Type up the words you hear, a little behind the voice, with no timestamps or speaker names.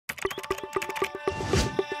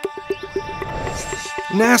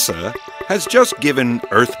NASA has just given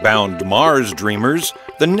Earthbound Mars dreamers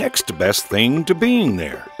the next best thing to being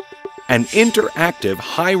there. An interactive,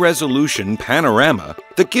 high-resolution panorama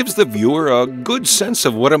that gives the viewer a good sense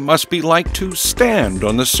of what it must be like to stand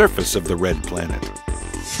on the surface of the red planet.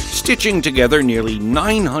 Stitching together nearly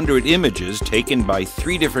 900 images taken by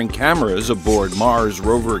 3 different cameras aboard Mars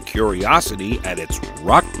rover Curiosity at its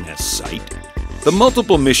Rocknest site, the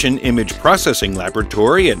Multiple Mission Image Processing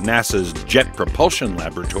Laboratory at NASA's Jet Propulsion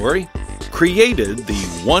Laboratory created the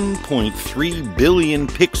 1.3 billion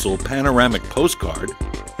pixel panoramic postcard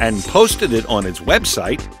and posted it on its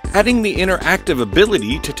website, adding the interactive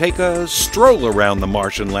ability to take a stroll around the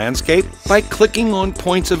Martian landscape by clicking on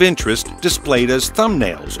points of interest displayed as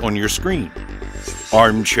thumbnails on your screen.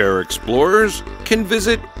 Armchair explorers can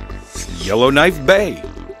visit Yellowknife Bay,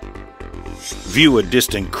 view a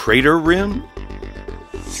distant crater rim,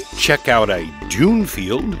 check out a dune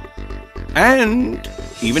field, and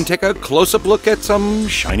even take a close-up look at some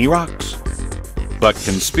shiny rocks. But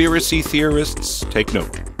conspiracy theorists take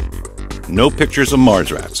note. No pictures of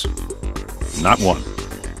Mars rats. Not one.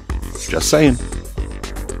 Just saying.